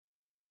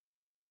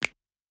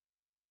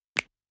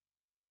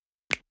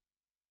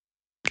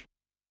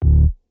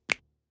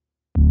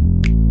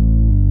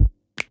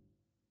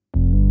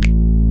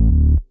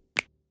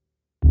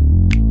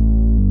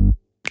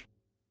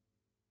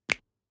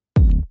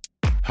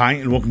Hi,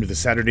 and welcome to the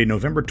Saturday,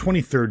 November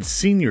 23rd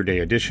Senior Day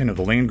edition of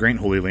the Land Grant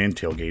Holy Land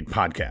Tailgate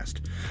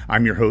Podcast.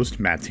 I'm your host,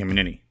 Matt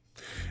Tamanini.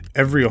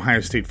 Every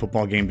Ohio State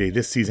football game day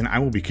this season, I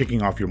will be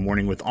kicking off your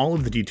morning with all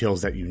of the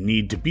details that you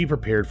need to be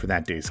prepared for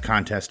that day's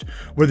contest,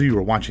 whether you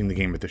are watching the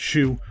game at the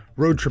shoe,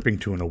 road tripping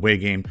to an away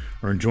game,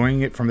 or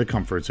enjoying it from the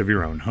comforts of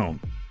your own home.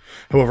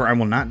 However, I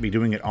will not be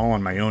doing it all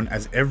on my own,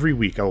 as every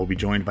week I will be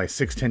joined by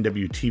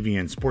 610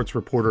 WTVN sports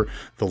reporter,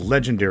 the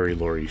legendary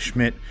Lori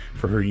Schmidt,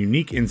 for her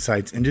unique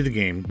insights into the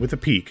game with a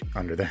peek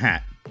under the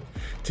hat.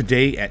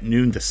 Today at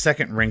noon, the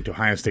second-ranked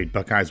Ohio State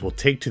Buckeyes will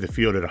take to the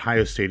field at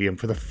Ohio Stadium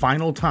for the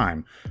final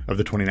time of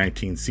the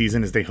 2019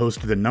 season as they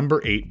host the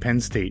number 8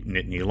 Penn State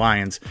Nittany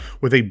Lions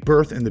with a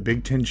berth in the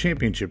Big Ten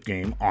Championship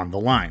game on the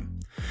line.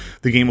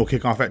 The game will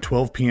kick off at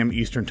 12 p.m.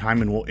 Eastern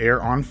Time and will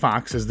air on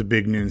Fox as the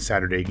big noon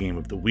Saturday game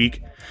of the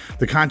week.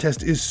 The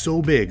contest is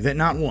so big that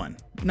not one,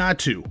 not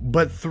two,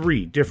 but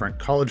 3 different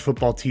college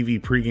football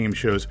TV pregame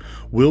shows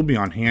will be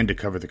on hand to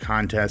cover the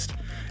contest.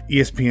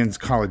 ESPN's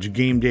College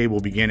Game Day will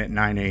begin at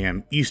 9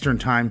 a.m. Eastern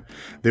Time.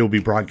 They will be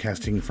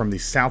broadcasting from the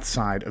south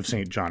side of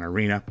St. John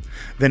Arena.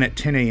 Then at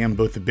 10 a.m.,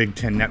 both the Big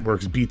Ten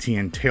Network's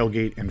BTN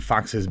Tailgate and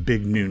Fox's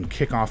Big Noon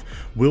Kickoff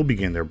will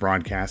begin their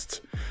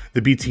broadcasts.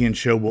 The BTN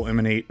show will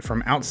emanate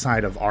from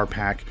outside of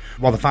RPAC,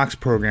 while the Fox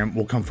program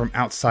will come from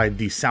outside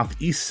the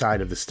southeast side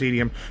of the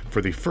stadium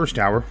for the first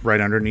hour, right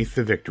underneath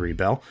the Victory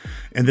Bell,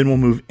 and then we'll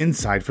move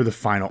inside for the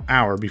final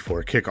hour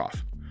before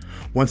kickoff.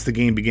 Once the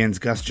game begins,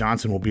 Gus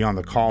Johnson will be on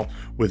the call,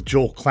 with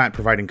Joel Klatt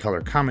providing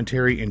color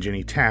commentary and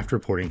Jenny Taft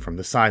reporting from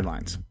the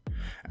sidelines.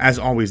 As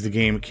always, the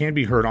game can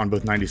be heard on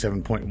both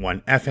 97.1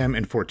 FM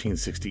and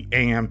 1460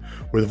 AM,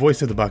 where the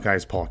voice of the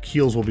Buckeyes, Paul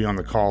Keels, will be on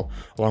the call,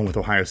 along with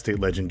Ohio State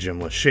legend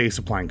Jim Lachey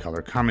supplying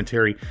color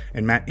commentary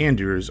and Matt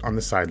Andrews on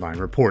the sideline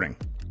reporting.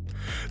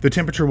 The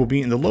temperature will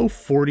be in the low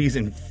 40s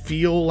and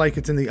feel like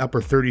it's in the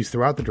upper 30s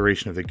throughout the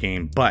duration of the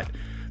game, but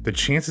the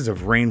chances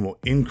of rain will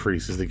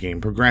increase as the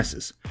game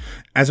progresses.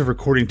 As of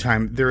recording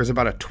time, there is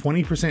about a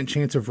 20%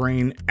 chance of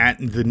rain at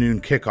the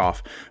noon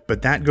kickoff,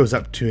 but that goes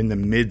up to in the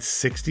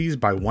mid-60s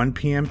by 1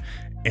 p.m.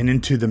 and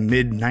into the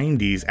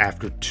mid-90s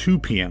after 2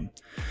 p.m.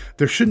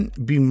 There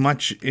shouldn't be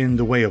much in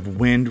the way of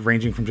wind,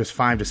 ranging from just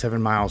 5 to 7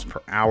 miles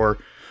per hour.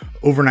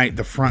 Overnight,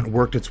 the front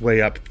worked its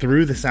way up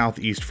through the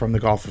southeast from the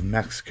Gulf of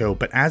Mexico,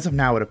 but as of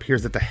now, it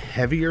appears that the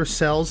heavier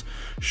cells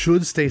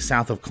should stay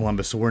south of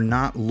Columbus, so we're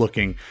not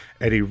looking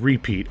at a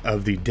repeat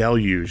of the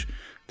deluge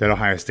that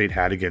Ohio State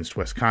had against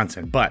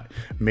Wisconsin. But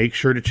make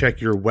sure to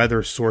check your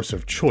weather source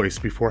of choice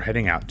before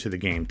heading out to the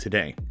game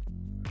today.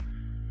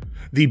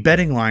 The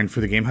betting line for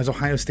the game has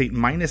Ohio State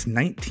minus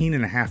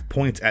 19.5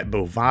 points at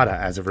Bovada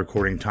as of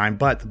recording time,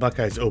 but the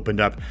Buckeyes opened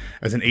up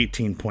as an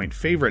 18-point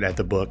favorite at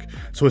the book,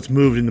 so it's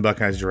moved in the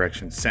Buckeyes'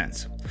 direction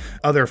since.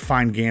 Other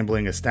fine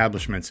gambling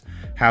establishments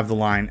have the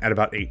line at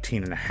about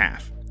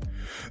 18.5.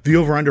 The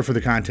over-under for the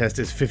contest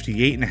is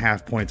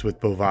 58.5 points with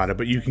Bovada,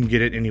 but you can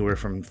get it anywhere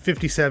from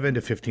 57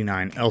 to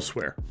 59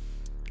 elsewhere.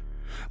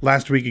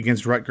 Last week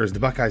against Rutgers, the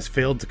Buckeyes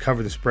failed to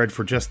cover the spread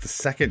for just the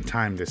second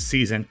time this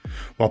season,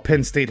 while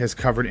Penn State has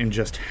covered in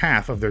just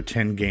half of their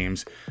 10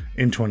 games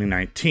in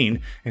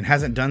 2019 and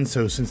hasn't done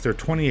so since their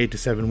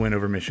 28-7 win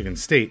over Michigan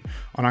State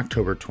on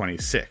October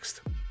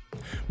 26th.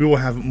 We will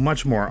have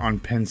much more on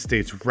Penn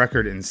State's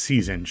record and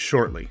season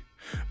shortly.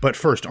 But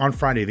first, on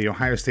Friday, the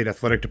Ohio State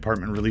Athletic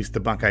Department released the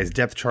Buckeyes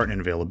depth chart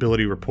and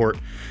availability report,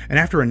 and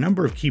after a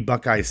number of key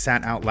Buckeyes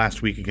sat out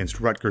last week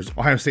against Rutgers,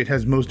 Ohio State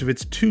has most of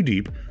its 2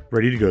 deep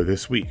ready to go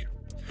this week.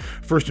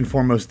 First and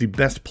foremost, the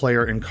best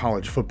player in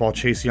college football,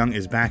 Chase Young,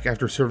 is back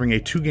after serving a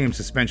 2-game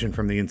suspension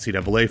from the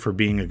NCAA for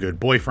being a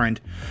good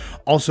boyfriend.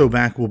 Also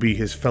back will be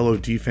his fellow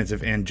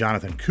defensive end,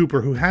 Jonathan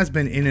Cooper, who has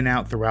been in and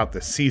out throughout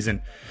the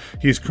season.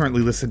 He is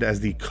currently listed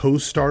as the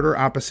co-starter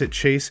opposite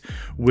Chase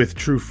with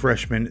true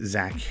freshman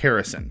Zach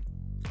Harrison.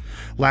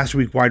 Last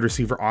week, wide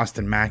receiver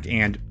Austin Mack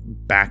and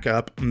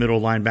backup middle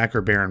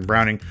linebacker Baron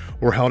Browning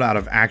were held out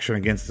of action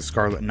against the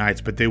Scarlet Knights,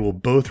 but they will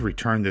both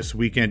return this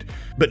weekend,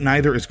 but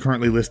neither is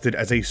currently listed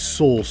as a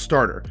sole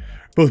starter.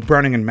 Both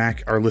Browning and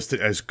Mack are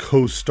listed as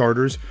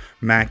co-starters,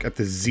 Mack at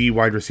the Z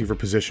wide receiver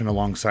position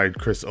alongside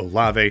Chris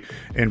Olave,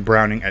 and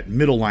Browning at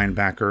middle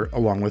linebacker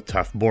along with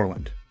Tuff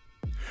Borland.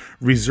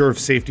 Reserve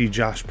safety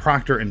Josh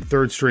Proctor and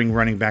third-string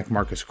running back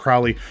Marcus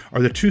Crowley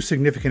are the 2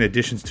 significant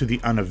additions to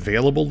the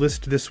unavailable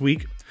list this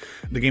week.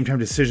 The game-time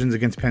decisions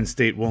against Penn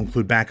State will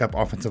include backup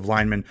offensive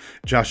linemen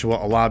Joshua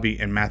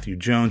Alabi and Matthew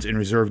Jones and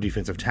reserve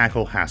defensive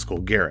tackle Haskell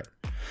Garrett.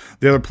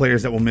 The other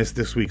players that will miss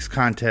this week's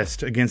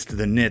contest against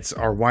the Nits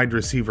are wide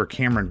receiver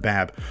Cameron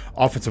Babb,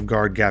 offensive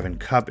guard Gavin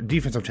Cupp,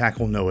 defensive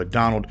tackle Noah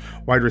Donald,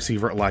 wide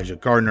receiver Elijah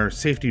Gardner,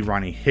 safety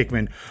Ronnie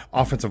Hickman,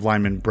 offensive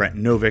lineman Brett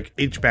Novick,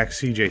 H-back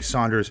CJ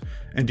Saunders,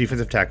 and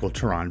defensive tackle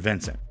Teron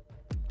Vincent.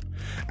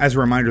 As a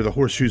reminder, the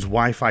Horseshoes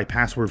Wi-Fi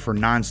password for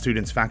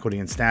non-students, faculty,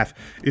 and staff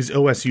is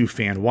OSU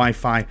Fan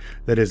Wi-Fi.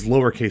 That is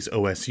lowercase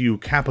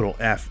OSU, capital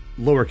F,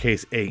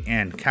 lowercase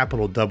AN,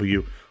 capital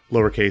W,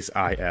 lowercase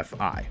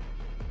IFI.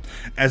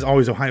 As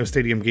always, Ohio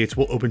Stadium gates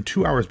will open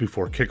 2 hours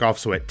before kickoff,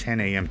 so at 10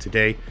 a.m.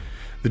 today.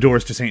 The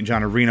doors to St.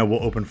 John Arena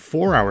will open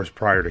 4 hours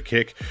prior to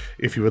kick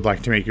if you would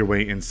like to make your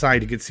way inside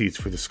to get seats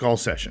for the Skull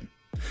Session.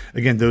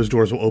 Again, those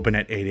doors will open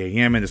at 8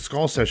 a.m. and the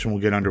Skull Session will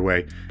get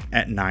underway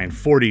at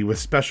 9:40 with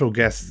special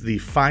guests the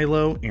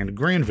Philo and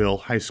Granville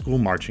High School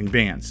marching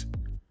bands.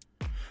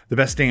 The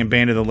Best Damn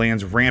Band of the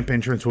Land's ramp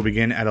entrance will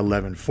begin at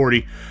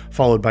 11:40,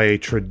 followed by a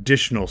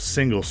traditional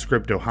single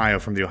script Ohio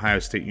from the Ohio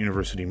State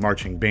University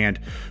Marching Band,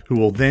 who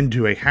will then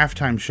do a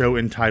halftime show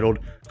entitled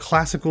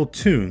Classical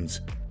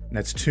Tunes. And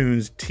that's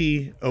Tunes,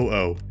 Toons.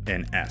 I'm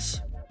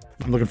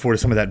looking forward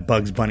to some of that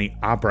Bugs Bunny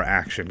opera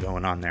action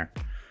going on there.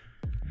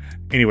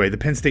 Anyway, the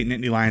Penn State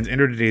Nittany Lions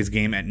entered today's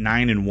game at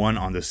 9-1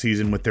 on the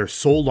season, with their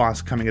sole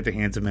loss coming at the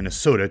hands of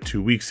Minnesota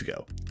 2 weeks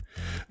ago.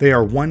 They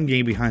are one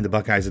game behind the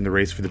Buckeyes in the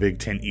race for the Big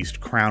Ten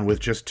East crown with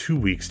just 2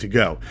 weeks to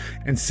go.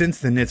 And since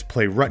the Nits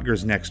play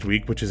Rutgers next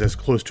week, which is as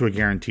close to a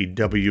guaranteed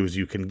W as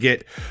you can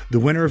get, the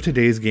winner of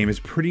today's game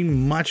is pretty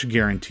much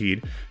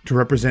guaranteed to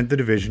represent the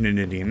division in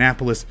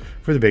Indianapolis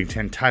for the Big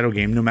Ten title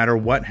game, no matter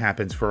what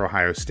happens for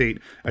Ohio State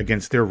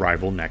against their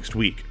rival next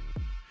week.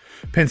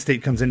 Penn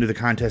State comes into the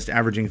contest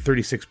averaging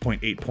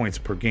 36.8 points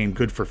per game,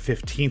 good for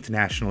 15th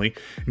nationally,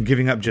 and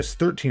giving up just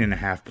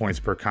 13.5 points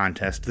per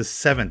contest, the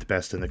 7th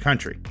best in the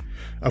country.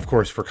 Of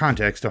course, for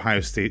context,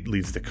 Ohio State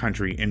leads the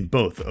country in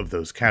both of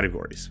those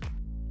categories.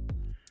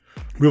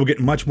 We will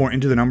get much more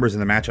into the numbers in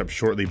the matchup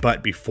shortly,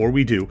 but before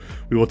we do,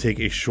 we will take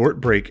a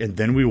short break and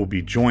then we will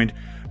be joined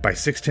by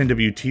 610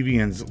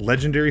 WTVN's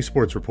legendary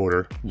sports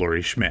reporter,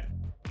 Lori Schmidt.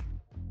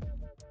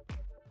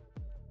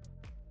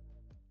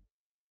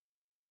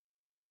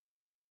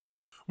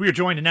 We are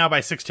joined now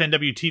by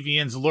 610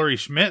 WTVN's Lori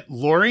Schmidt.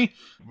 Lori,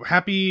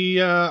 happy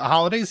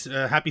holidays,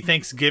 happy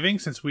Thanksgiving,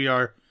 since we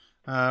are,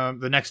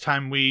 the next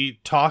time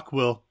we talk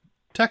will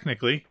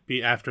technically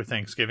be after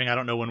Thanksgiving. I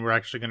don't know when we're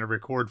actually going to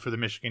record for the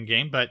Michigan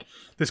game, but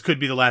this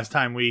could be the last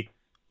time we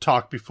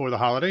talk before the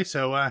holiday,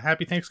 so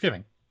happy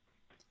Thanksgiving.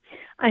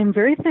 I'm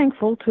very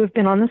thankful to have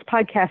been on this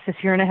podcast this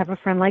year and I have a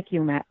friend like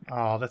you, Matt.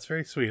 Oh, that's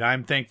very sweet.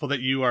 I'm thankful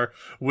that you are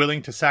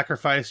willing to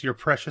sacrifice your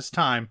precious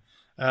time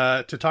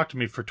to talk to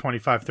me for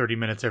 25, 30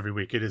 minutes every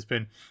week. It has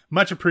been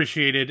much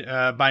appreciated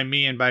by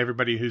me and by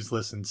everybody who's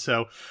listened.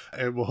 So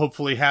we'll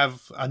hopefully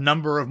have a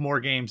number of more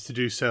games to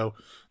do so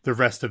the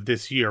rest of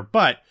this year.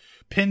 But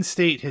Penn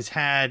State has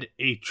had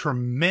a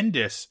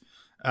tremendous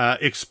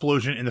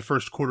explosion in the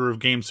first quarter of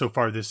games so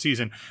far this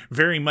season,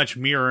 very much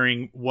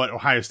mirroring what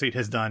Ohio State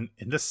has done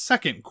in the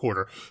second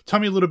quarter.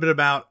 Tell me a little bit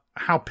about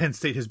how Penn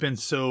State has been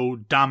so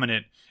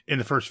dominant in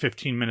the first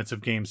 15 minutes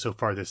of games so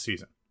far this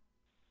season.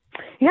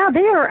 Yeah,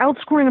 they are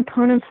outscoring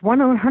opponents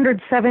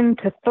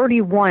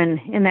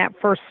 107-31 in that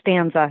first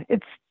stanza.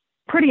 It's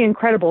pretty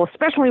incredible,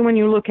 especially when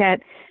you look at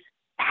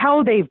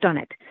how they've done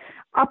it.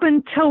 Up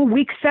until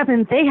week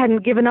 7, they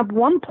hadn't given up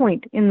 1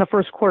 point in the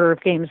first quarter of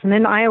games, and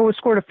then Iowa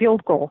scored a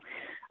field goal.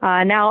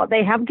 Now,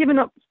 they have given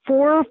up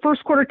 4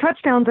 first-quarter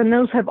touchdowns, and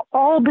those have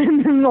all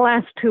been in the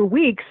last 2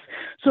 weeks,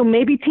 so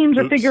maybe teams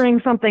are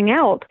figuring something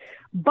out.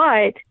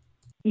 But,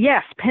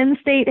 yes, Penn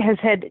State has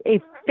had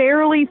a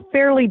fairly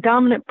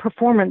dominant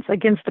performance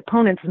against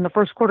opponents in the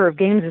first quarter of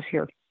games this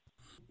year.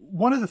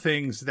 One of the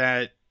things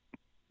that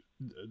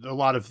a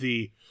lot of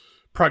the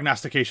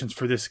prognostications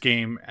for this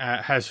game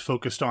has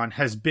focused on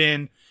has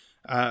been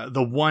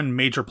the one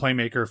major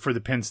playmaker for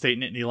the Penn State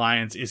Nittany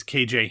Lions is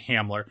KJ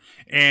Hamler.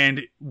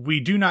 And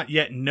we do not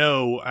yet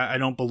know, I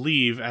don't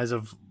believe, as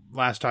of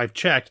last I've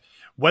checked,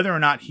 whether or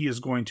not he is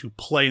going to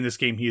play in this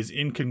game. He is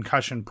in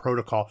concussion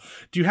protocol.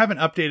 Do you have an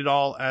update at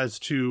all as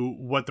to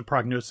what the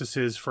prognosis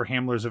is for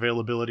Hamler's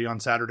availability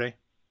on Saturday?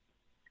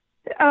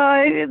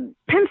 Penn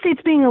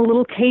State's being a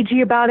little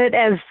cagey about it,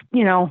 as,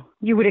 you know,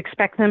 you would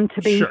expect them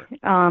to be. Sure.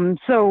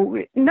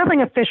 So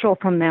nothing official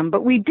from them,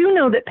 but we do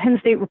know that Penn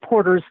State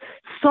reporters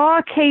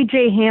saw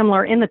KJ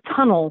Hamler in the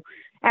tunnel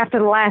after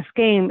the last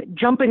game,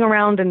 jumping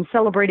around and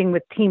celebrating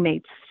with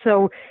teammates.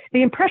 So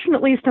the impression,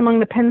 at least among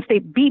the Penn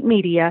State beat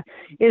media,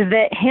 is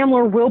that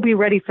Hamler will be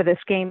ready for this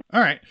game. All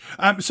right.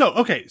 So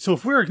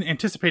if we're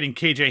anticipating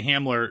KJ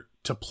Hamler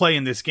to play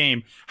in this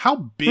game, how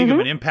big of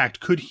an impact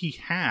could he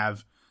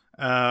have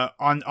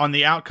on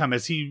the outcome,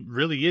 as he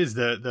really is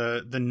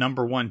the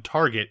number one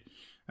target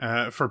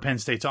for Penn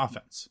State's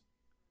offense?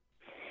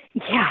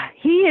 Yeah,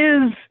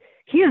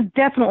 he is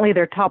definitely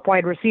their top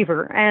wide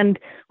receiver. And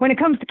when it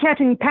comes to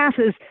catching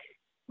passes,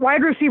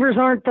 wide receivers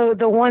aren't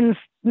the ones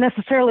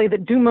necessarily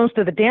that do most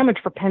of the damage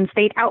for Penn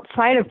State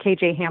outside of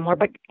KJ Hamler,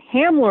 but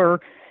Hamler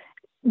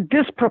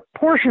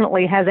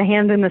disproportionately has a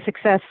hand in the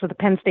success of the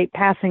Penn State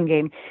passing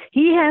game.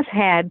 He has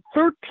had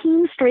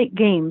 13 straight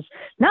games,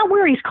 not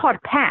where he's caught a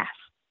pass,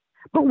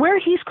 but where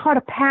he's caught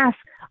a pass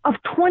of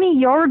 20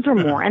 yards or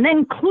more. And that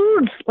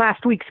includes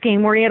last week's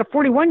game where he had a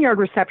 41-yard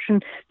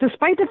reception,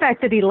 despite the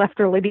fact that he left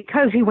early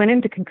because he went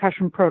into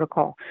concussion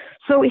protocol.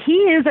 So he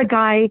is a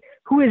guy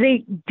who is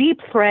a deep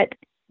threat,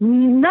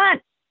 not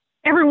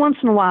every once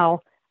in a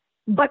while,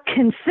 but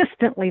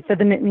consistently for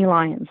the Nittany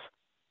Lions.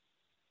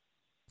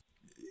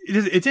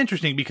 It's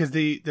interesting because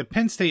the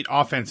Penn State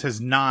offense has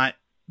not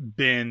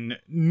been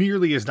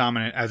nearly as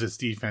dominant as its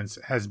defense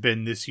has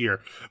been this year.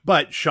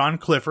 But Sean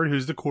Clifford,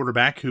 who's the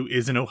quarterback, who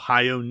is an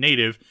Ohio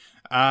native,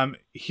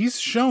 he's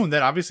shown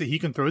that obviously he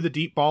can throw the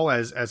deep ball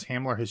as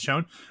Hamler has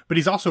shown, but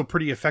he's also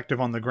pretty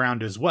effective on the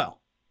ground as well.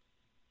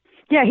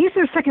 Yeah, he's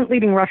their second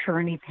leading rusher,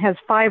 and he has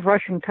 5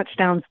 rushing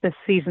touchdowns this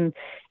season.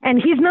 And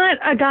he's not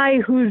a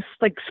guy who's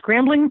like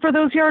scrambling for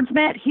those yards,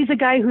 Matt. He's a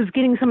guy who's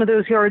getting some of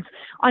those yards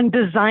on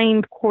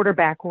designed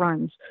quarterback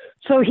runs.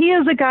 So he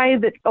is a guy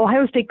that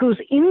Ohio State goes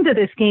into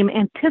this game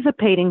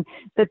anticipating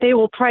that they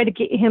will try to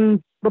get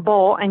him the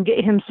ball and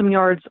get him some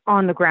yards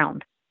on the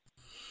ground.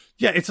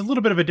 Yeah, it's a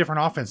little bit of a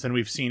different offense than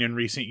we've seen in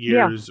recent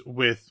years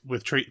with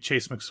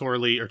Trace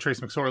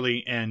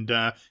McSorley and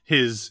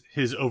his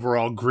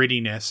overall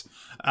grittiness.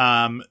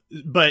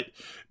 But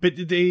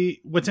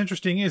what's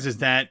interesting is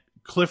that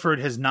Clifford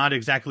has not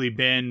exactly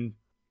been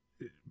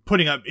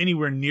putting up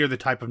anywhere near the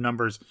type of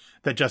numbers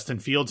that Justin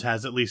Fields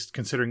has, at least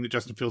considering that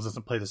Justin Fields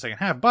doesn't play the second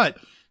half. But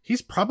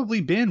he's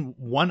probably been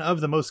one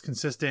of the most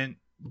consistent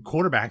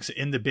quarterbacks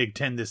in the Big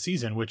Ten this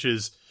season, which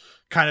is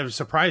kind of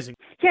surprising.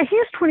 Yeah, he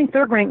is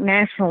 23rd ranked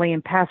nationally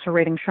in passer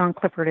rating, Sean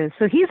Clifford is.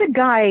 So he's a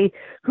guy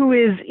who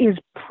is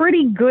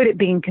pretty good at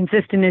being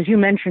consistent, as you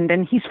mentioned,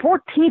 and he's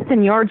 14th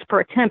in yards per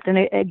attempt.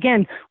 And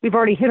again, we've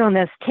already hit on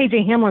this.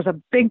 KJ Hamler is a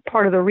big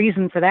part of the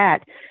reason for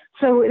that.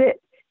 So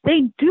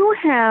they do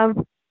have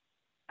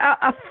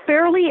a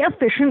fairly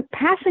efficient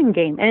passing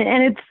game,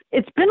 and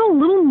it's been a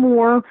little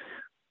more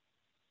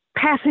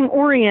passing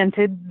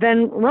oriented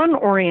than run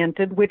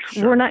oriented, which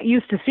we're not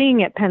used to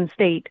seeing at Penn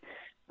State.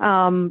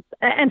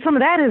 And some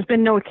of that has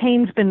been Noah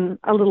Cain's been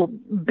a little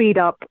beat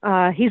up.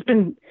 He's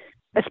been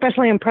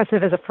especially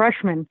impressive as a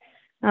freshman.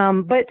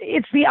 But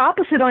it's the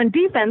opposite on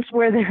defense,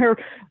 where their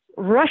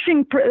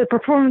rushing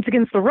performance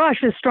against the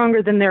rush is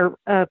stronger than their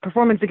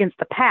performance against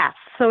the pass.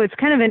 So it's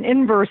kind of an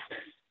inverse.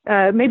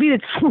 Maybe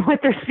it's what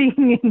they're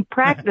seeing in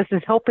practice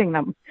is helping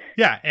them.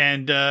 Yeah,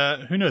 and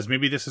who knows?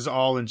 Maybe this is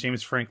all in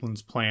James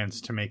Franklin's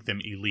plans to make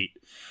them elite.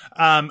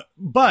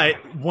 But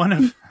one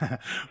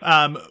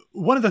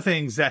of the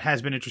things that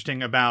has been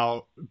interesting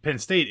about Penn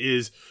State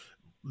is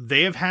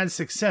they have had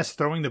success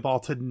throwing the ball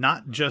to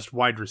not just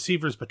wide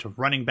receivers, but to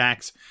running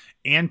backs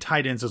and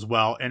tight ends as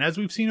well. And as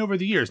we've seen over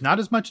the years, not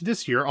as much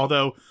this year,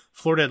 although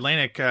Florida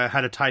Atlantic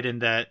had a tight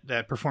end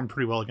that performed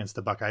pretty well against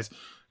the Buckeyes.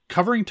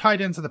 Covering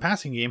tight ends in the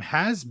passing game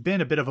has been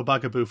a bit of a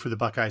bugaboo for the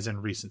Buckeyes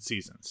in recent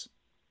seasons.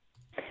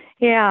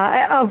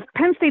 Yeah, of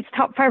Penn State's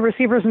top 5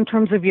 receivers in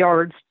terms of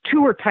yards,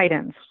 2 are tight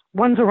ends.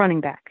 1's a running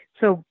back.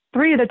 So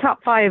 3 of the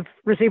top 5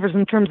 receivers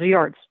in terms of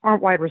yards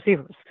aren't wide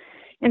receivers.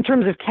 In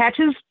terms of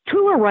catches, 2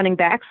 are running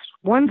backs.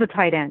 1's a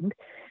tight end.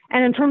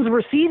 And in terms of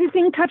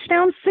receiving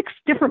touchdowns, 6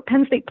 different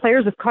Penn State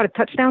players have caught a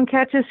touchdown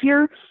catch this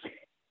year.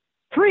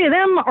 3 of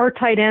them are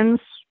tight ends.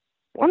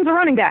 1's a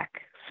running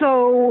back.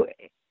 So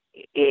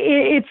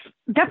it's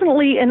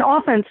definitely an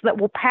offense that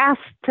will pass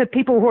to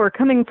people who are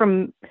coming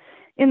from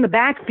in the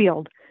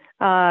backfield.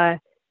 That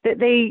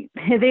they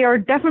are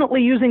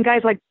definitely using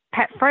guys like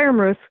Pat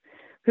Freiermuth,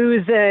 who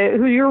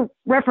you're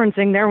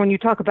referencing there when you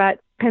talk about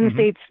Penn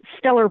State's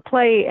stellar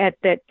play at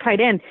that tight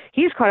end.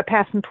 He's caught a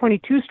pass in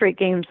 22 straight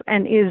games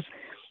and is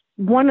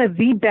one of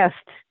the best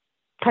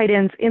tight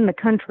ends in the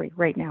country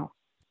right now.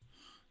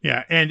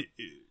 Yeah, and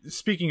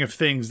speaking of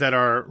things that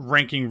are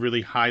ranking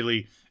really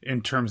highly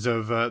in terms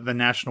of the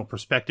national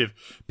perspective,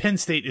 Penn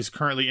State is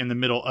currently in the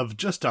middle of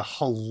just a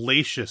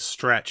hellacious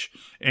stretch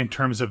in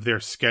terms of their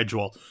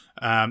schedule.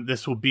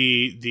 This will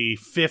be the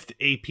 5th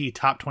AP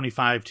Top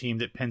 25 team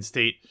that Penn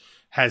State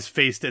has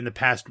faced in the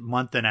past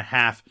month and a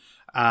half,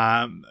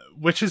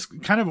 which has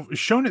kind of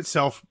shown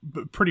itself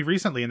pretty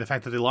recently in the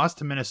fact that they lost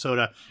to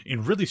Minnesota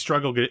and really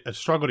struggled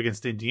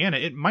against Indiana.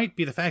 It might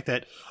be the fact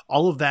that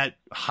all of that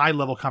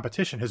high-level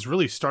competition has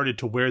really started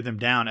to wear them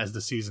down as the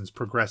season's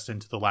progressed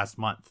into the last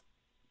month.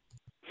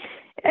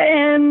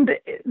 And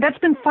that's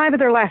been 5 of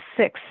their last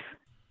 6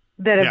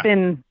 that have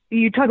been,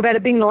 you talk about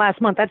it being the last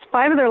month, that's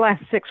 5 of their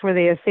last 6 where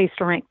they have faced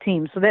a ranked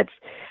team. So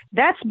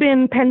that's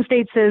been Penn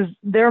State says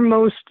their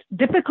most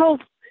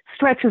difficult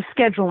stretch of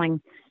scheduling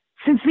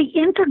since the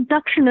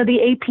introduction of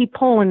the AP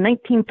poll in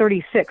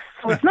 1936.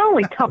 So it's not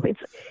only tough,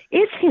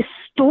 it's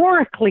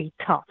historically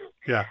tough.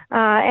 Yeah.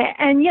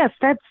 And yes,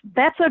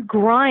 that's a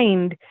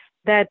grind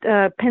that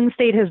Penn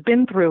State has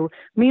been through.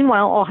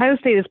 Meanwhile, Ohio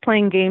State is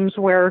playing games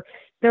where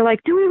they're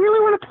like, do we really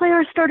want to play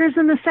our starters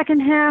in the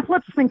second half?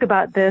 Let's think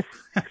about this.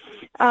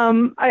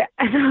 I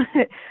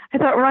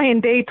thought Ryan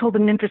Day told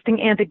an interesting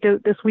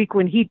anecdote this week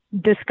when he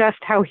discussed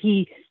how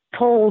he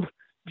told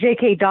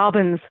J.K.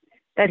 Dobbins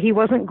that he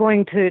wasn't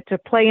going to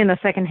play in the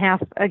second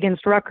half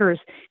against Rutgers.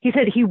 He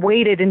said he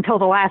waited until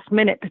the last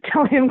minute to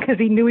tell him because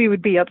he knew he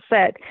would be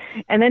upset.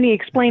 And then he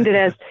explained it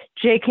as,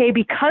 J.K.,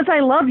 because I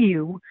love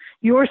you,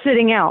 you're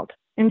sitting out.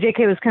 And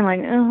J.K. was kind of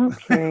like, oh,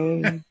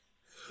 okay.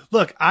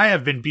 Look, I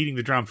have been beating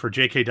the drum for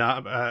J.K.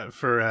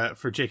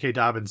 J.K.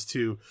 Dobbins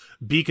to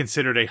be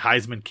considered a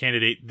Heisman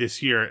candidate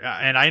this year,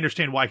 and I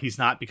understand why he's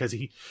not, because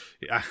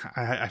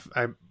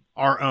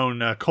our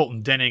own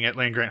Colton Denning at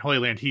Land Grant Holy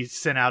Land, he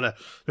sent out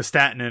a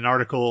stat in an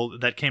article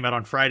that came out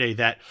on Friday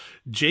that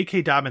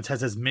J.K. Dobbins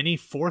has as many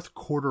fourth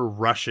quarter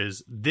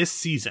rushes this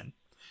season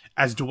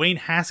as Dwayne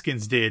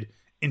Haskins did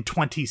in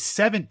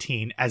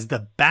 2017 as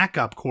the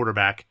backup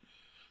quarterback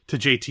to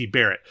J.T.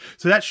 Barrett.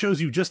 So that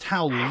shows you just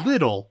how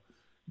little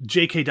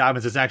J.K.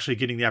 Dobbins is actually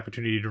getting the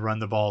opportunity to run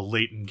the ball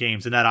late in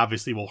games, and that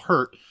obviously will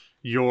hurt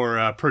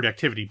your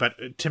productivity. But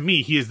to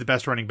me, he is the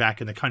best running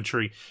back in the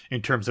country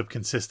in terms of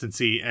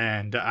consistency,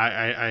 and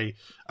I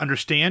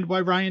understand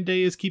why Ryan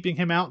Day is keeping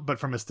him out, but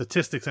from a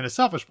statistics and a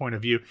selfish point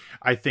of view,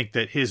 I think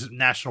that his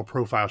national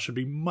profile should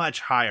be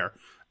much higher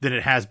than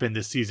it has been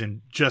this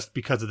season, just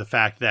because of the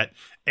fact that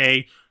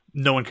A,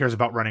 no one cares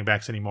about running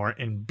backs anymore,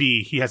 and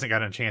B, he hasn't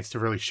gotten a chance to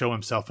really show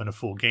himself in a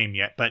full game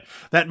yet. But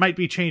that might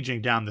be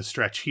changing down the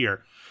stretch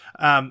here.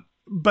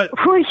 But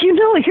well,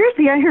 here's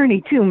the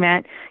irony too,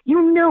 Matt.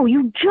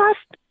 You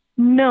just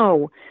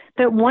know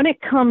that when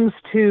it comes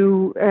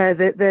to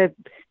the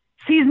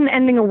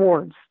season-ending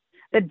awards,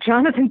 that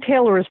Jonathan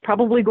Taylor is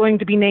probably going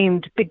to be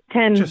named Big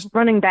Ten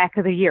Running Back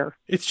of the Year.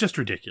 It's just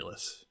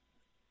ridiculous.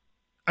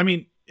 I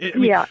mean,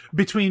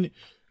 between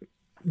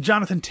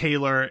Jonathan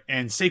Taylor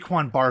and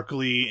Saquon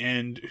Barkley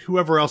and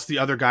whoever else, the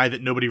other guy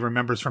that nobody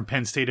remembers from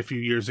Penn State a few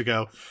years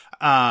ago,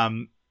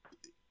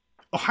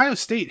 Ohio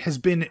State has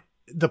been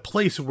the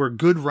place where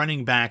good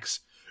running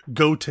backs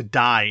go to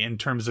die in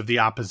terms of the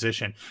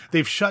opposition.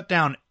 They've shut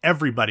down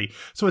everybody.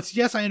 So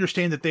yes, I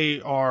understand that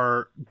they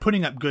are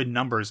putting up good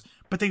numbers,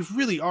 but they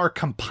really are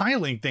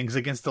compiling things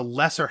against the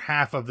lesser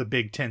half of the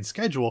Big Ten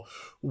schedule,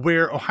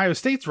 where Ohio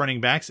State's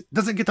running backs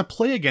doesn't get to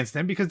play against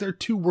them because they're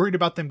too worried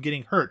about them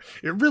getting hurt.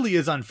 It really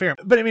is unfair.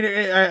 But I mean,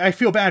 I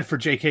feel bad for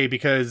JK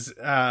because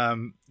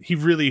he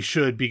really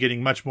should be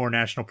getting much more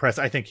national press.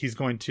 I think he's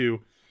going to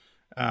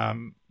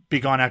be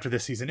gone after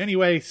this season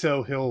anyway,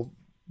 so he'll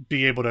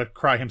be able to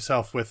cry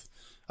himself with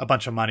a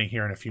bunch of money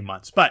here in a few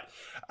months. But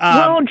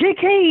well,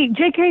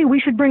 JK, we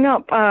should bring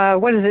up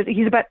what is it?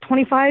 He's about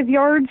 25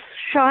 yards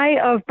shy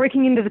of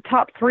breaking into the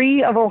top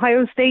 3 of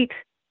Ohio State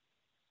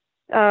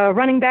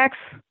running backs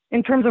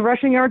in terms of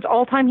rushing yards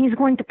all time. He's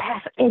going to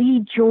pass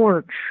Eddie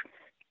George.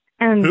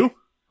 And who?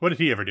 What did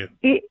he ever do?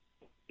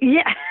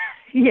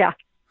 Yeah.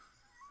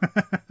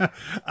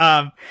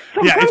 Some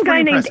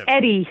guy named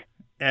Eddie.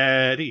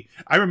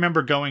 I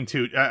remember going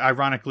to,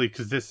 ironically,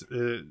 because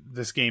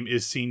this game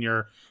is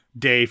senior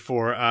day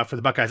for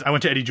the Buckeyes. I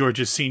went to Eddie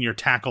George's senior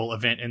tackle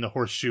event in the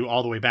Horseshoe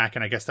all the way back,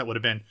 and I guess that would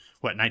have been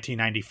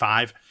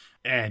 1995.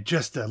 And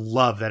just the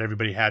love that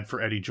everybody had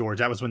for Eddie George.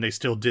 That was when they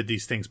still did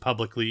these things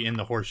publicly in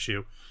the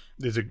Horseshoe.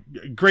 There's a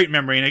great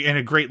memory and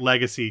a great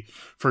legacy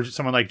for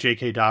someone like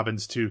J.K.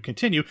 Dobbins to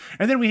continue.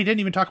 And then we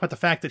didn't even talk about the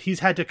fact that he's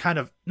had to kind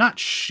of not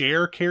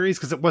share carries,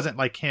 because it wasn't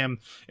like him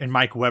and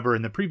Mike Weber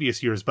in the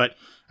previous years. But,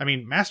 I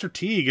mean, Master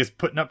Teague is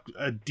putting up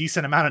a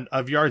decent amount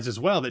of yards as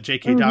well that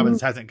J.K.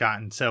 Dobbins hasn't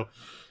gotten. So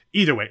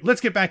either way,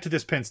 let's get back to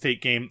this Penn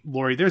State game,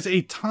 Lori. There's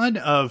a ton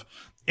of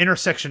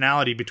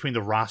intersectionality between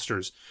the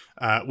rosters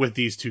with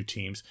these two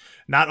teams.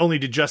 Not only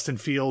did Justin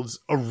Fields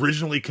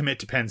originally commit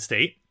to Penn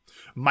State,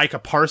 Micah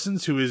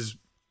Parsons, who is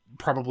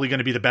probably going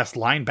to be the best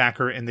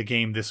linebacker in the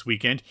game this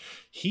weekend,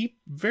 he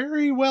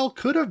very well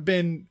could have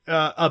been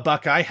a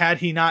Buckeye had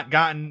he not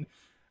gotten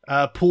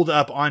pulled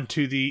up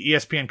onto the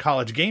ESPN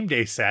College Game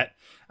Day set.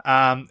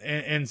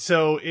 And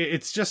so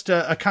it's just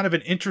a kind of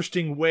an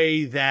interesting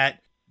way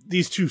that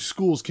these two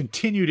schools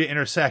continue to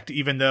intersect,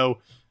 even though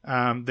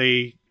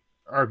they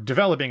are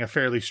developing a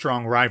fairly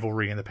strong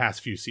rivalry in the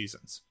past few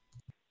seasons.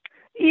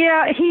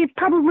 Yeah, he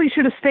probably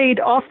should have stayed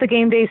off the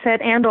Game Day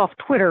set and off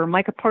Twitter.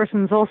 Micah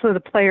Parsons, also the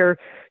player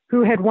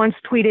who had once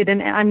tweeted,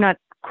 and I'm not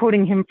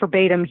quoting him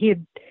verbatim, he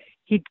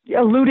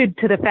alluded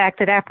to the fact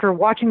that after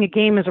watching a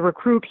game as a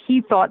recruit,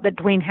 he thought that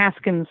Dwayne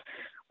Haskins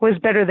was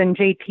better than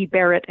J.T.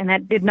 Barrett, and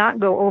that did not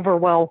go over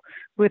well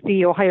with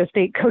the Ohio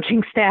State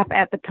coaching staff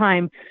at the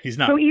time. He's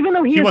not. So even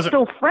though he is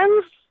still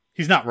friends...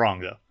 He's not wrong,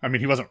 though. I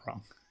mean, he wasn't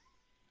wrong.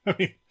 I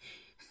mean...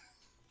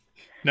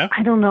 No?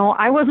 I don't know.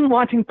 I wasn't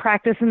watching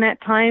practice in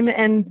that time,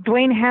 and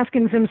Dwayne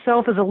Haskins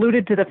himself has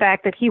alluded to the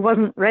fact that he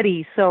wasn't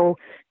ready. So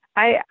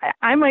I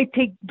might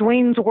take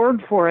Dwayne's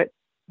word for it,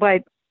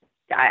 but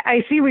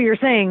I see what you're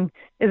saying.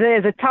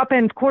 As a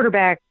top-end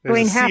quarterback,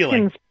 Dwayne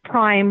Haskins'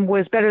 prime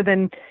was better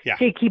than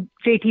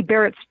J.T.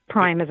 Barrett's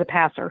prime as a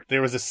passer.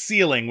 There was a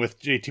ceiling with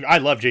J.T. I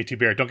love J.T.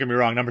 Barrett. Don't get me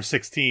wrong, number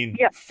 16,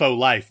 faux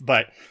life.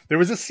 But there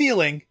was a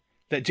ceiling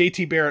that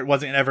J.T. Barrett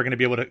wasn't ever going to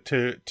be able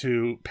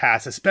to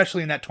pass,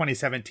 especially in that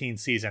 2017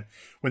 season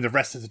when the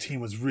rest of the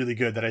team was really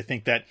good. That I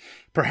think that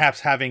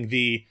perhaps having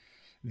the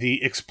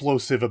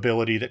explosive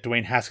ability that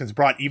Dwayne Haskins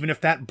brought, even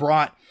if that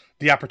brought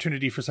the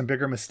opportunity for some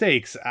bigger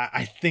mistakes,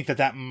 I think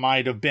that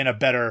might have been a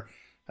better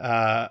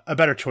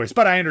choice.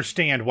 But I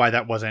understand why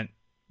that wasn't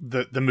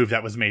the move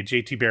that was made.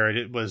 J.T.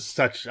 Barrett was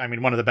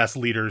one of the best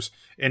leaders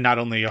in not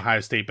only Ohio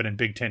State but in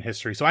Big Ten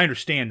history. So I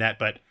understand that,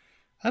 but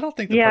I don't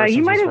think Parsons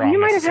was wrong. You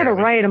might have had a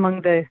riot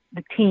among the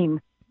team.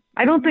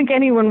 I don't think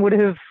anyone would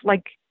have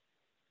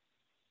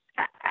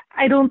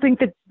I don't think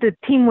that the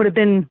team would have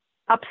been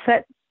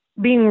upset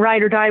being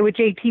ride or die with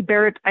JT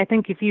Barrett. I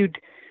think if you'd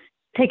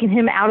taken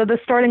him out of the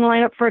starting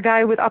lineup for a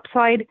guy with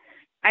upside,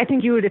 I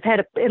think you would have had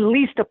at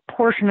least a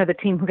portion of the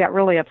team who got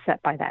really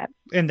upset by that.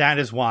 And that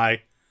is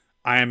why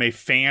I am a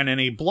fan and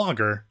a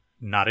blogger,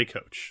 not a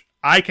coach.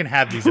 I can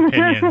have these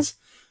opinions.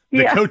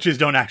 The coaches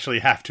don't actually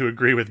have to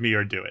agree with me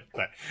or do it.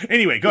 But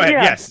anyway, go ahead.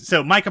 Yeah. Yes.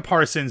 So Micah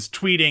Parsons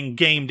tweeting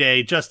game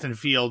day, Justin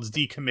Fields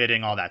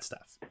decommitting, all that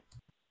stuff.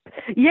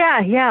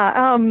 Yeah.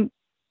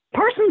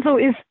 Parsons, though,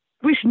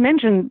 we should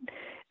mention,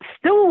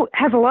 still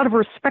has a lot of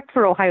respect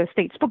for Ohio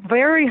State. Spoke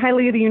very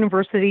highly of the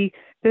university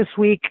this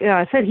week.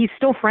 Said he's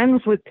still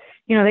friends with,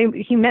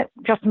 he met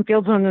Justin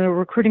Fields on the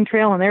recruiting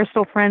trail, and they're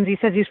still friends. He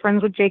says he's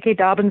friends with J.K.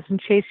 Dobbins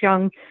and Chase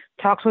Young,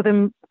 talks with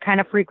him kind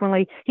of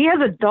frequently. He has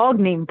a dog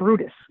named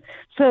Brutus.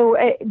 So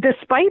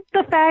despite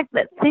the fact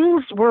that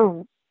things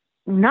were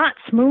not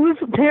smooth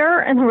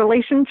there in the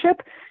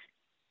relationship,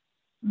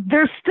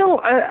 there's still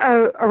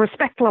a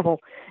respect level.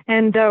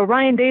 And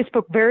Ryan Day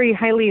spoke very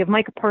highly of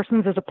Micah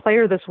Parsons as a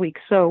player this week.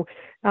 So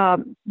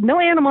no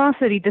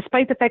animosity,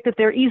 despite the fact that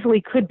there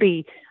easily could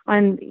be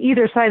on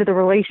either side of the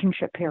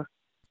relationship here.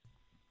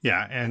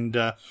 Yeah, and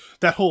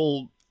that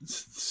whole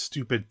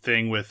stupid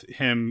thing with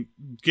him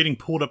getting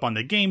pulled up on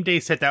the game day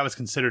set, that was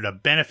considered a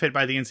benefit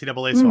by the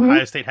NCAA, so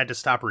Ohio State had to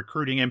stop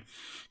recruiting him.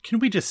 Can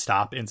we just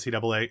stop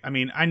NCAA? I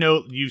mean, I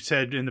know you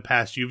said in the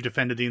past you've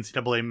defended the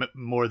NCAA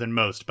more than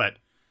most, but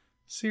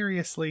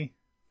seriously,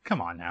 come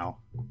on now.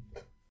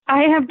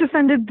 I have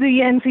defended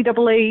the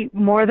NCAA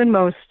more than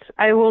most.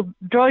 I will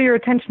draw your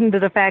attention to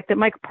the fact that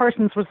Micah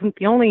Parsons wasn't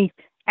the only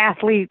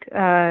athlete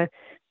that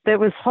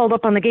was hauled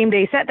up on the game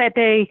day set that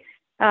day.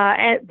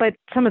 But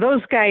some of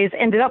those guys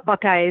ended up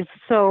Buckeyes,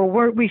 so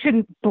we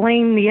shouldn't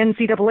blame the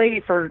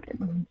NCAA for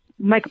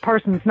Micah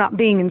Parsons not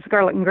being in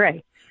scarlet and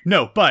gray.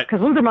 No, but... because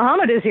Luther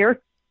Muhammad is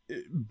here.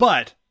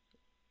 But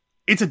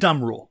it's a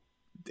dumb rule.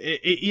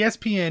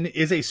 ESPN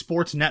is a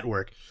sports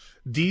network.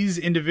 These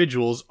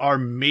individuals are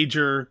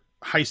major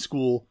high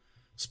school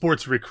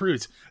sports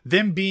recruits.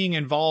 Them being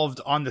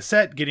involved on the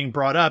set, getting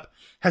brought up,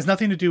 has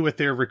nothing to do with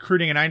their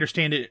recruiting, and I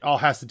understand it all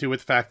has to do with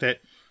the fact that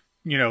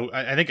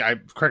I think,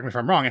 correct me if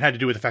I'm wrong, it had to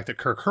do with the fact that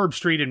Kirk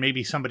Herbstreit and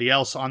maybe somebody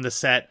else on the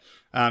set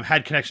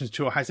had connections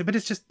to Ohio State, but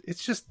it's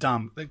just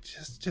dumb. Like,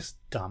 just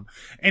dumb.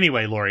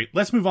 Anyway, Lori,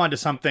 let's move on to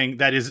something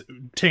that is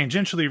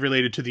tangentially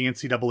related to the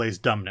NCAA's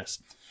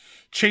dumbness.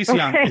 Chase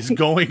Young is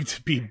going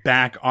to be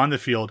back on the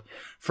field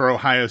for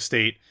Ohio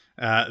State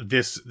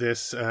this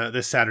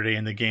Saturday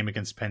in the game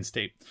against Penn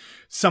State.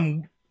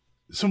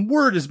 Some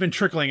word has been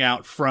trickling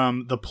out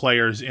from the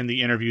players in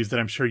the interviews that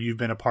I'm sure you've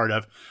been a part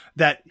of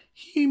that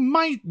he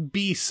might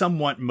be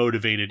somewhat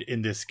motivated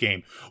in this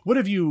game. What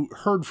have you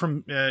heard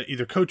from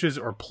either coaches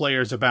or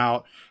players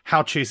about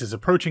how Chase is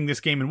approaching this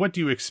game, and what do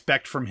you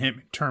expect from him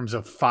in terms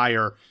of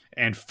fire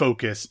and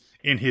focus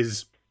in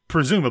his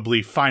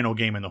presumably final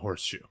game in the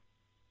Horseshoe?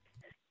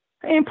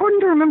 Important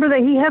to remember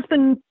that he has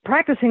been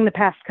practicing the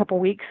past couple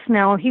weeks.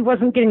 Now, he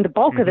wasn't getting the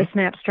bulk of the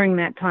snaps during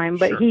that time,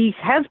 but he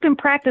has been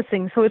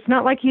practicing, so it's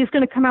not like he's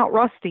going to come out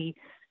rusty.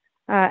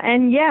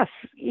 And yes,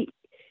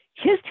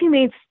 his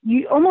teammates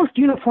almost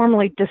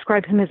uniformly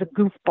describe him as a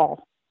goofball.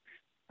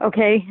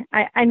 Okay?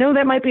 I know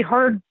that might be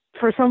hard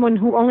for someone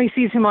who only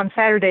sees him on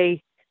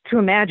Saturday to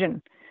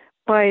imagine,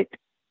 but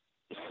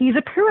he's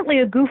apparently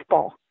a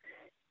goofball.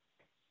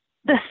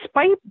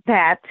 Despite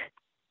that,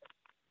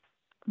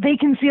 they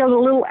can see a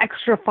little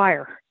extra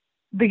fire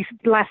these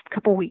last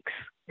couple weeks.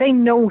 They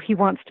know he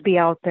wants to be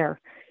out there.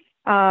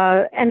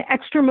 An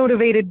extra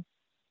motivated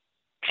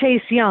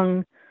Chase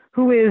Young,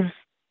 who is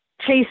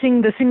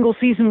chasing the single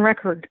season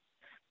record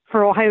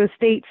for Ohio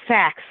State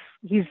sacks.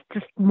 He's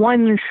just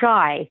one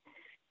shy.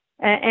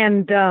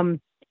 And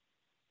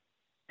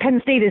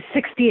Penn State is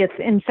 60th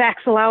in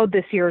sacks allowed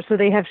this year, so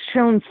they have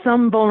shown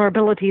some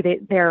vulnerability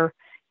there.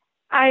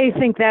 I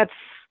think that's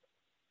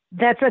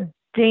a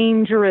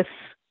dangerous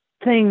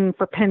thing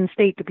for Penn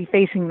State to be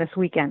facing this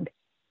weekend.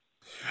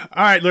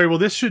 All right, Larry. Well,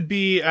 this should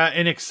be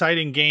an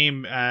exciting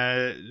game,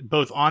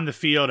 both on the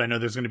field. I know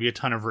there's going to be a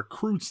ton of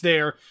recruits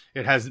there.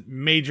 It has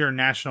major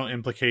national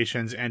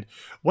implications. And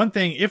one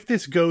thing, if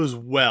this goes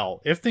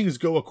well, if things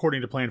go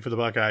according to plan for the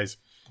Buckeyes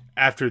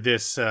after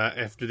this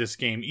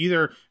game,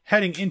 either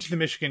heading into the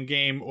Michigan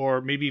game or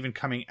maybe even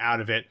coming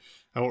out of it,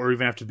 or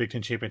even after the Big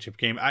Ten Championship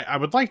game, I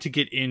would like to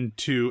get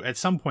into, at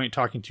some point,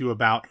 talking to you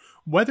about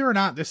whether or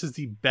not this is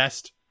the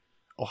best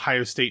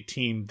Ohio State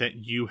team that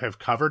you have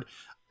covered.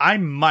 I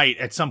might,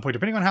 at some point,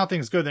 depending on how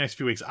things go the next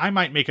few weeks, I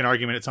might make an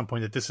argument at some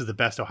point that this is the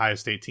best Ohio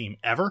State team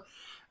ever.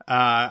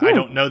 I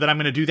don't know that I'm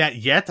going to do that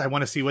yet. I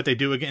want to see what they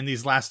do again in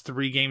these last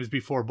 3 games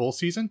before bowl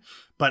season.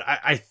 But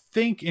I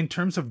think in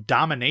terms of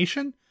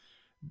domination,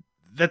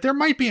 that there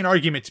might be an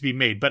argument to be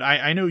made. But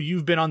I know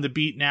you've been on the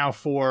beat now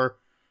for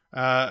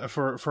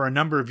a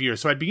number of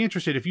years. So I'd be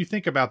interested if you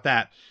think about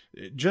that,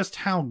 just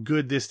how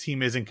good this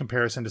team is in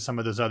comparison to some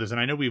of those others. And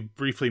I know we've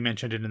briefly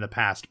mentioned it in the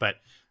past, but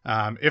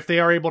if they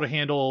are able to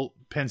handle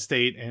Penn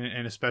State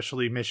and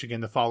especially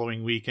Michigan the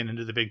following week and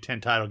into the Big Ten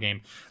title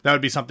game, that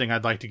would be something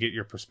I'd like to get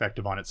your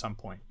perspective on at some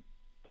point.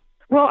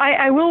 Well,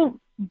 I will,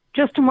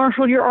 just to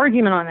marshal your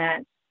argument on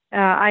that,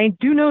 I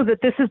do know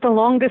that this is the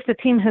longest a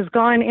team has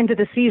gone into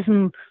the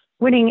season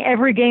winning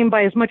every game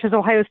by as much as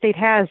Ohio State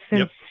has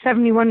since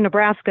 71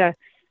 Nebraska,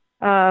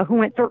 who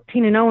went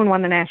 13-0 and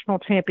won the national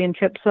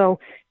championship. So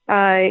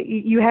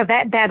you have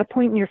that data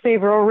point in your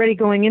favor already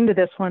going into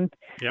this one.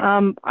 Yep.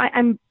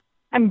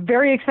 I'm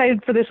very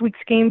excited for this week's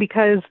game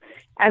because,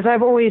 as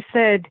I've always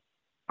said,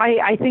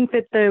 I think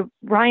that the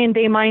Ryan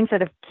Day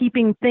mindset of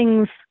keeping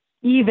things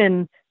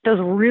even does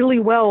really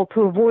well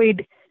to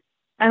avoid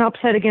an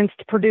upset against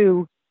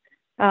Purdue.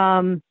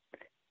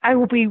 I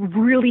will be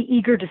really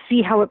eager to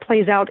see how it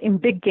plays out in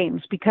big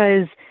games,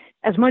 because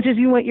as much as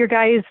you want your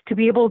guys to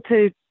be able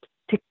to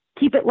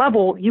keep it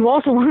level, you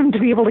also want them to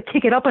be able to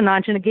kick it up a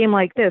notch in a game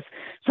like this.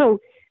 So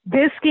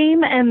this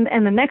game and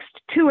the next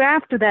two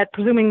after that,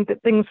 presuming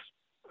that things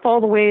fall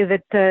the way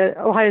that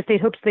Ohio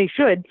State hopes they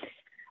should,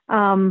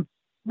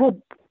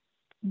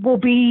 will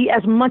be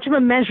as much of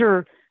a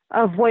measure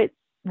of what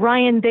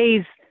Ryan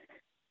Day's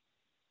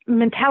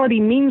mentality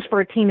means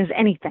for a team as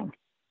anything.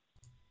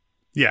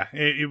 Yeah,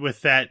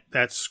 with that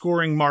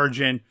scoring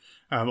margin,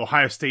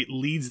 Ohio State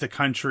leads the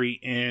country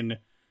in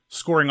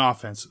scoring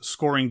offense,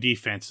 scoring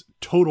defense,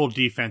 total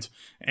defense,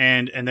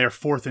 and they're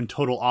fourth in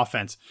total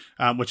offense,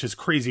 which is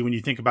crazy when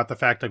you think about the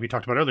fact, like we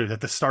talked about earlier,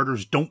 that the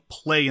starters don't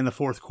play in the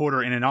fourth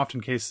quarter, and in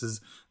often cases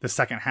the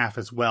second half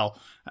as well.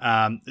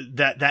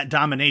 That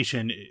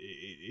domination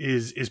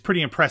is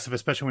pretty impressive,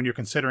 especially when you're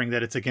considering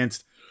that it's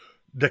against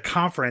the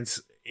conference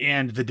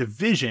and the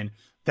division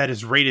that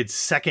is rated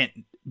second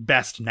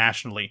best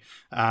nationally.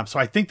 So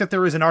I think that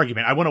there is an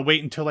argument. I want to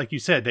wait until, like you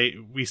said,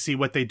 we see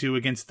what they do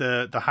against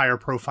the higher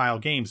profile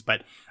games,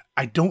 but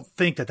I don't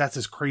think that that's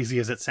as crazy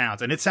as it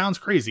sounds. And it sounds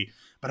crazy,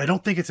 but I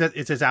don't think it's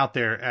as out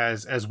there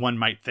as one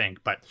might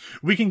think. But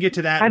we can get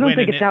to that. I don't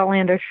think it's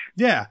outlandish.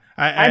 Yeah.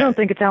 I don't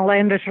think it's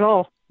outlandish at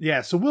all.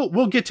 Yeah. So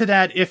we'll get to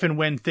that if and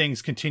when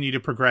things continue to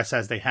progress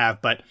as they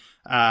have. But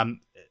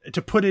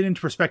to put it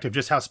into perspective,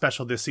 just how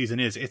special this season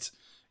is,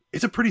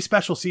 it's a pretty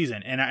special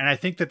season. And I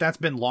think that that's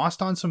been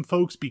lost on some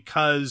folks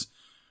because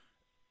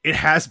it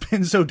has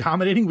been so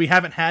dominating. We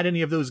haven't had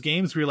any of those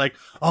games where you're like,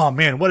 oh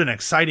man, what an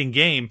exciting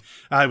game.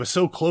 It was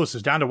so close.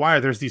 It's down to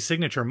wire. There's these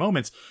signature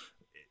moments.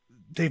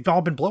 They've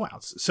all been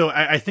blowouts. So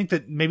I think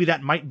that maybe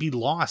that might be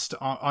lost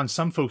on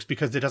some folks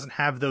because it doesn't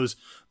have those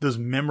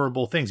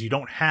memorable things. You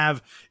don't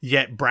have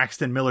yet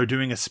Braxton Miller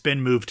doing a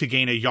spin move to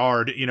gain a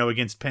yard,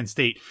 against Penn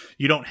State.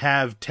 You don't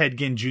have Ted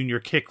Ginn Jr.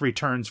 kick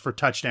returns for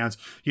touchdowns.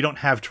 You don't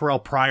have Terrell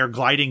Pryor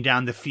gliding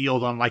down the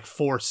field on like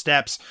 4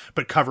 steps,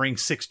 but covering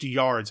 60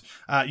 yards.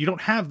 You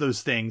don't have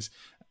those things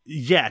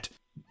yet.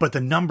 But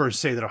the numbers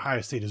say that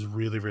Ohio State is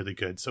really, really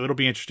good. So it'll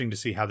be interesting to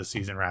see how the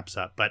season wraps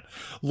up. But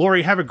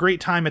Lori, have a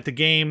great time at the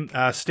game.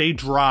 Stay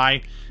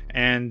dry.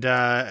 And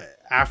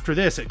after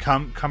this,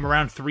 come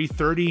around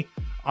 3:30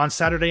 on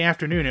Saturday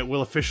afternoon, it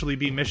will officially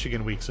be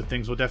Michigan week. So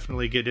things will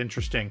definitely get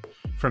interesting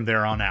from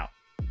there on out.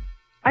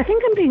 I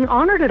think I'm being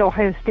honored at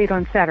Ohio State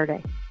on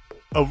Saturday.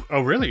 Oh,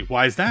 really?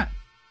 Why is that?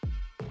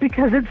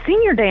 Because it's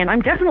senior day, and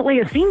I'm definitely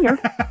a senior.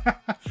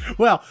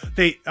 Well,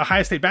 the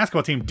Ohio State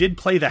basketball team did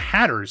play the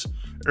Hatters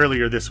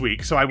earlier this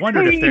week, so I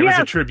wondered if there was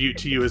a tribute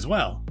to you as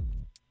well.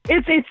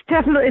 It's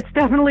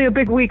definitely a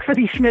big week for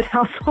the Schmidt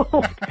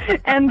household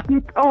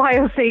and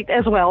Ohio State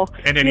as well.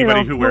 And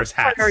anybody who wears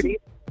hats. Priorities.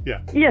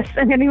 Yeah. Yes,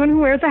 and anyone who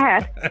wears a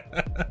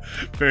hat.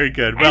 Very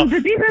good. Well, and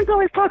the defense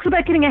always talks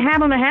about getting a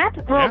hat on a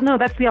hat. Well, no,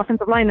 that's the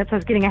offensive line that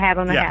says getting a hat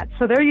on a hat.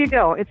 So there you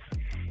go.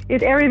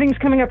 Everything's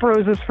coming up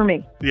roses for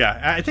me. Yeah,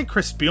 I think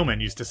Chris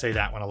Spielman used to say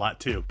that one a lot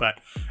too. But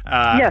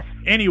yes.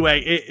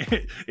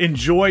 Anyway,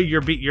 enjoy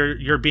your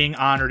being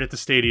honored at the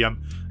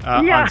stadium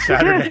on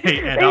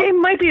Saturday. And it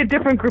might be a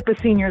different group of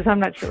seniors.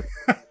 I'm not sure.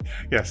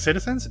 Yeah,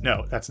 citizens?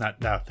 No, that's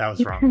not. No, that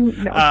was wrong.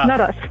 No,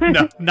 not us.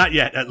 No, not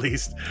yet, at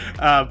least.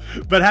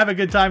 But have a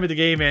good time at the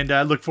game,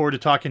 and look forward to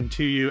talking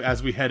to you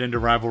as we head into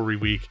rivalry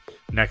week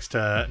next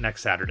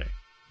Saturday.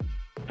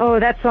 Oh,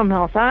 that's something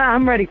else.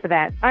 I'm ready for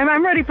that.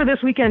 I'm ready for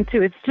this weekend,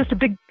 too. It's just a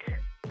big,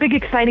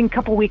 exciting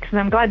couple weeks, and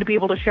I'm glad to be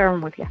able to share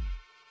them with you.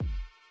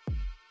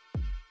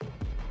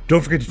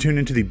 Don't forget to tune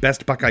into the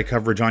best Buckeye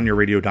coverage on your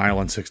radio dial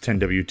on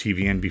 610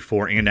 WTVN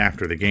before and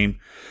after the game.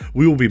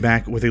 We will be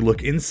back with a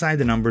look inside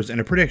the numbers and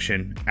a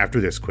prediction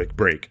after this quick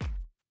break.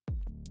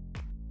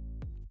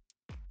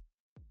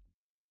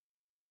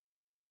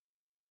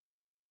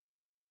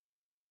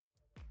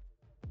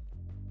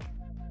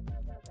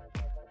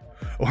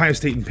 Ohio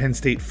State and Penn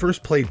State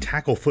first played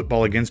tackle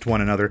football against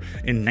one another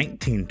in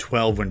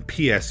 1912 when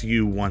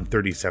PSU won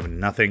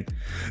 37-0.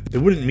 They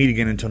wouldn't meet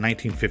again until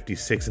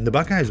 1956, and the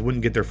Buckeyes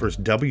wouldn't get their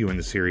first W in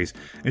the series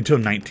until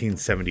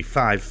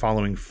 1975,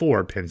 following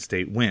 4 Penn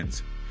State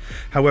wins.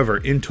 However,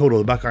 in total,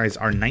 the Buckeyes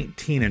are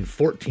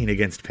 19-14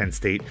 against Penn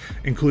State,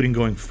 including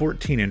going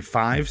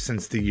 14-5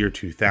 since the year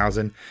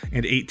 2000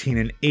 and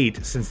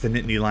 18-8 since the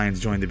Nittany Lions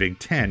joined the Big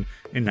Ten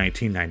in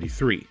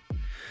 1993.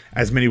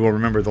 As many will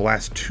remember, the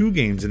last 2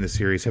 games in the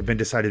series have been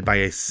decided by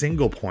a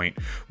single point,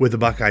 with the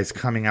Buckeyes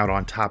coming out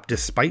on top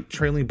despite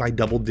trailing by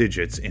double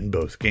digits in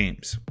both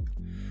games.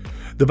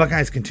 The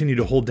Buckeyes continue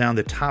to hold down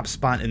the top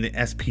spot in the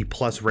SP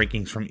Plus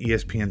rankings from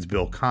ESPN's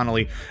Bill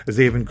Connolly as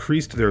they have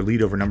increased their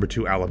lead over number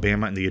 2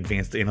 Alabama in the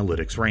advanced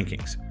analytics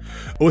rankings.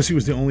 OSU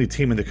was the only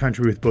team in the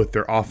country with both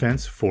their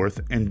offense,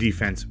 4th, and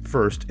defense,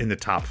 1st in the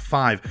top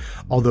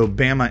 5, although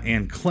Bama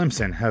and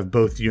Clemson have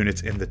both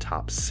units in the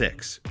top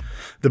 6.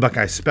 The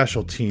Buckeyes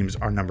special teams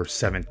are number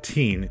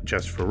 17,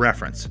 just for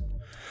reference.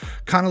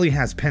 Connolly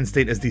has Penn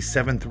State as the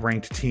 7th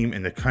ranked team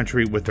in the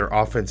country with their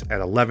offense at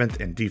 11th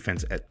and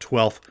defense at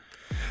 12th.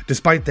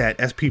 Despite that,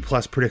 SP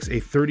Plus predicts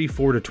a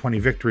 34-20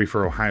 victory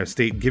for Ohio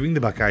State, giving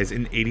the Buckeyes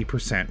an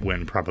 80%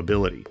 win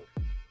probability.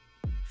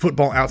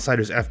 Football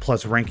Outsiders F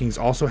Plus rankings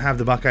also have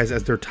the Buckeyes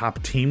as their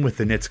top team, with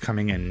the Knits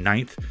coming in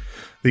 9th.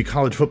 The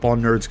College Football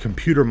Nerds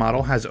computer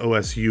model has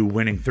OSU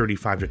winning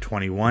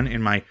 35-21,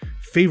 and my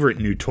favorite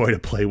new toy to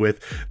play with,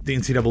 the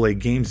NCAA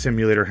Game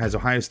Simulator, has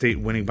Ohio State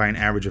winning by an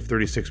average of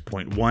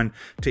 36.1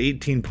 to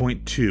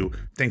 18.2,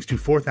 thanks to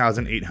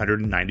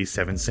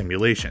 4,897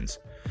 simulations.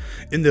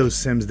 In those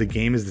sims, the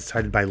game is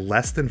decided by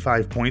less than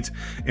 5 points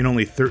in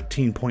only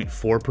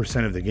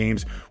 13.4% of the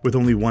games, with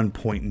only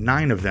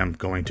 1.9 of them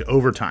going to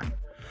overtime.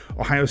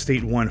 Ohio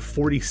State won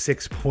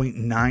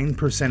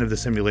 46.9% of the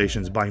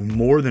simulations by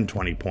more than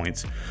 20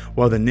 points,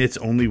 while the Knits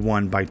only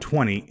won by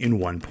 20 in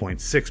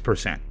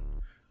 1.6%.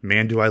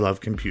 Man, do I love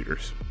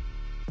computers.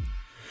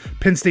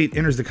 Penn State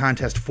enters the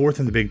contest 4th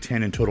in the Big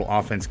Ten in total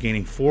offense,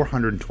 gaining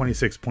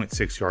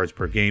 426.6 yards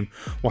per game,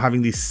 while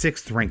having the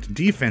 6th ranked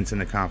defense in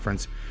the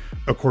conference,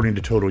 according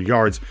to total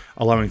yards,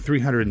 allowing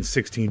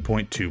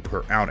 316.2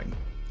 per outing.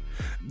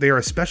 They are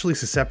especially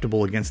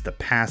susceptible against the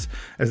pass,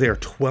 as they are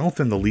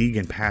 12th in the league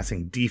in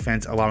passing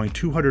defense, allowing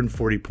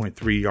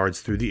 240.3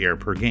 yards through the air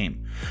per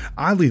game.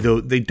 Oddly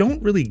though, they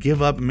don't really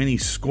give up many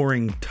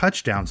scoring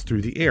touchdowns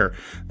through the air.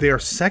 They are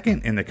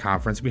 2nd in the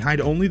conference, behind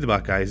only the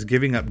Buckeyes,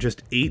 giving up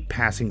just 8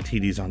 passing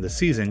TDs on the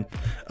season,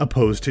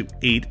 opposed to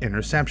 8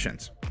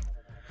 interceptions.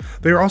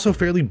 They are also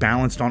fairly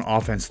balanced on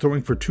offense,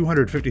 throwing for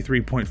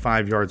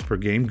 253.5 yards per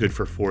game, good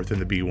for 4th in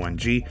the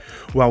B1G,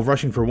 while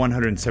rushing for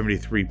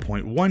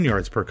 173.1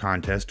 yards per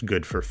contest,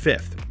 good for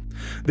 5th.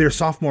 Their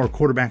sophomore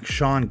quarterback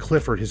Sean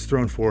Clifford has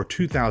thrown for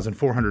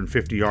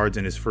 2,450 yards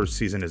in his first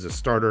season as a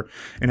starter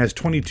and has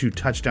 22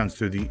 touchdowns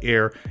through the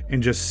air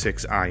and just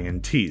 6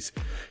 INTs.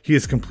 He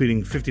is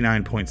completing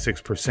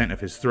 59.6% of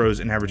his throws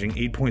and averaging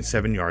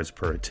 8.7 yards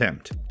per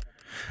attempt.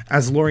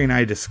 As Lori and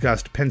I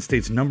discussed, Penn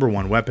State's number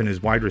 1 weapon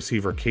is wide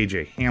receiver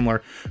KJ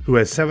Hamler, who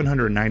has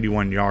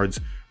 791 yards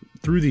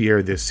through the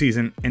air this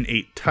season and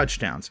 8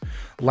 touchdowns.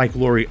 Like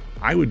Lori,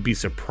 I would be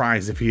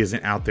surprised if he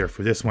isn't out there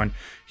for this one.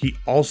 He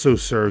also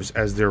serves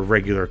as their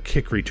regular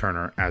kick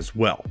returner as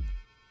well.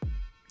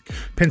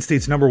 Penn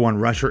State's number 1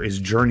 rusher is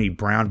Journey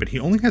Brown, but he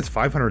only has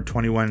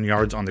 521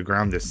 yards on the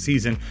ground this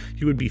season.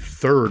 He would be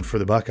 3rd for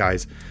the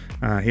Buckeyes.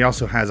 He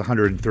also has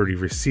 130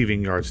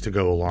 receiving yards to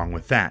go along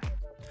with that.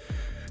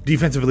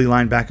 Defensively,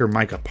 linebacker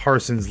Micah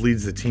Parsons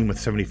leads the team with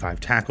 75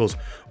 tackles,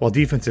 while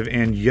defensive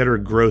end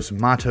Yetur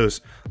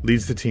Gross-Matos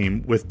leads the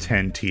team with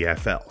 10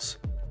 TFLs.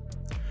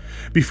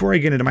 Before I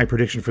get into my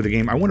prediction for the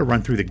game, I want to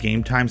run through the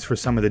game times for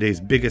some of the day's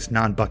biggest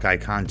non-Buckeye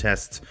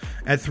contests.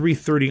 At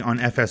 3:30 on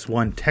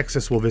FS1,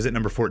 Texas will visit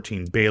number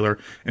 14 Baylor,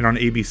 and on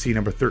ABC,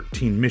 number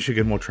 13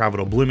 Michigan will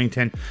travel to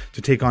Bloomington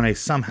to take on a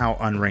somehow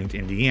unranked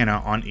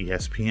Indiana on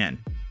ESPN.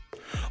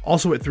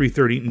 Also at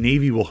 3:30,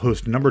 Navy will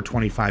host number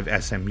 25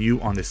 SMU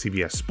on the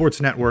CBS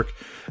Sports Network.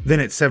 Then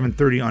at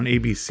 7:30 on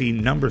ABC,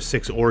 number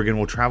 6 Oregon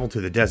will travel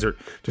to the desert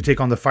to take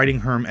on the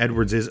Fighting Herm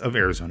Edwardses of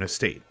Arizona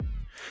State.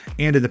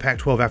 And in the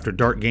Pac-12 After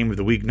Dark game of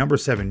the week, number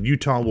 7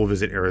 Utah will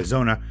visit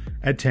Arizona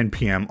at 10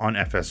 p.m. on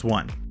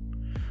FS1.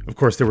 Of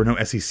course, there were no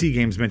SEC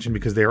games mentioned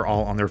because they are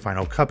all on their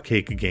final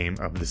cupcake game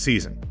of the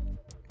season.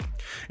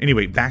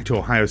 Anyway, back to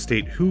Ohio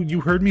State, who you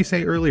heard me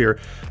say earlier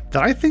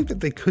that I think that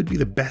they could be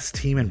the best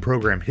team in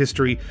program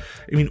history.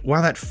 I mean,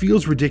 while that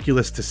feels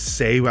ridiculous to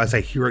say as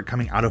I hear it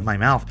coming out of my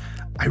mouth,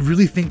 I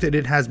really think that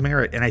it has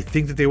merit, and I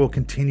think that they will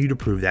continue to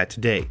prove that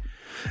today.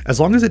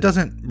 As long as it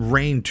doesn't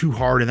rain too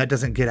hard and that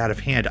doesn't get out of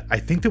hand, I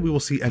think that we will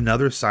see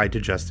another side to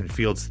Justin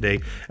Fields today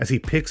as he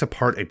picks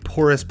apart a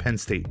porous Penn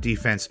State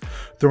defense,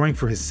 throwing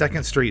for his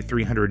 2nd straight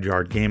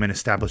 300-yard game and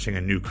establishing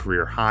a new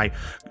career high,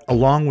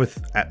 along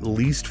with at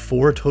least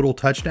 4 total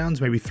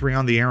touchdowns, maybe 3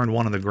 on the air and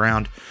 1 on the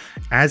ground,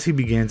 as he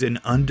begins an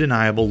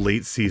undeniable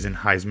late-season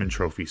Heisman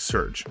Trophy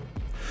surge.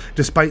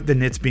 Despite the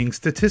Knits being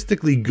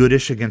statistically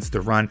goodish against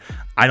the run,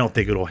 I don't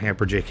think it'll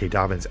hamper J.K.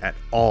 Dobbins at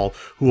all,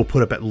 who will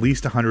put up at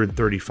least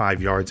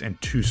 135 yards and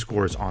 2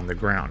 scores on the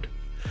ground.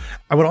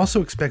 I would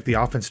also expect the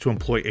offense to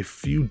employ a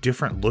few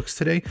different looks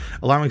today,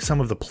 allowing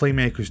some of the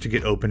playmakers to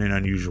get open in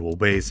unusual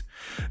ways.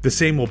 The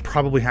same will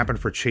probably happen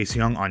for Chase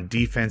Young on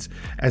defense,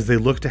 as they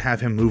look to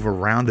have him move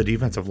around the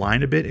defensive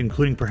line a bit,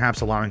 including perhaps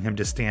allowing him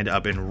to stand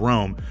up and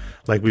roam,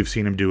 like we've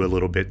seen him do a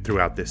little bit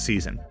throughout this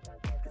season.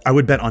 I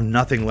would bet on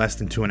nothing less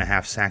than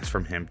 2.5 sacks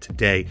from him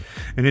today,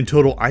 and in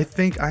total, I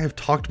think I have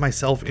talked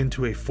myself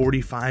into a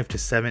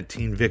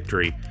 45-17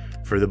 victory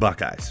for the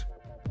Buckeyes.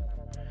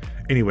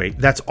 Anyway,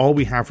 that's all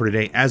we have for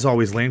today. As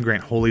always, Land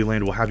Grant Holy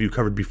Land will have you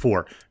covered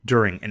before,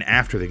 during, and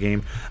after the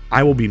game.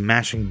 I will be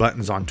mashing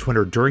buttons on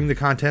Twitter during the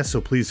contest,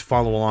 so please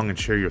follow along and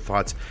share your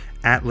thoughts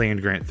at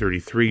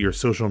LandGrant33, your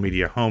social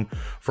media home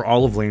for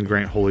all of Land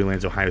Grant Holy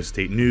Land's Ohio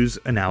State news,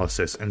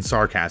 analysis, and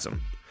sarcasm.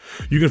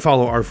 You can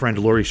follow our friend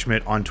Lori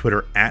Schmidt on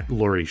Twitter at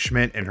Lori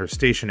Schmidt and her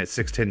station at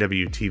 610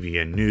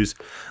 WTVN News.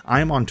 I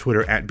am on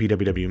Twitter at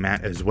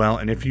BWWMatt as well,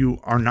 and if you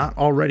are not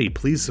already,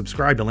 please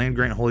subscribe to Land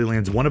Grant Holy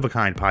Land's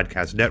one-of-a-kind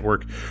podcast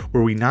network,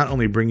 where we not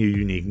only bring you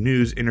unique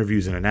news,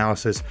 interviews, and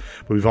analysis,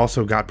 but we've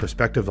also got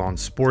perspective on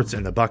sports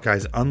and the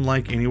Buckeyes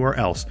unlike anywhere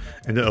else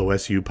in the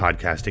OSU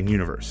podcasting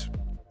universe.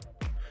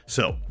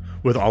 So,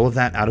 with all of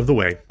that out of the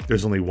way,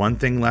 there's only one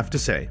thing left to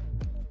say.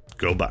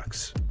 Go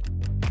Bucks.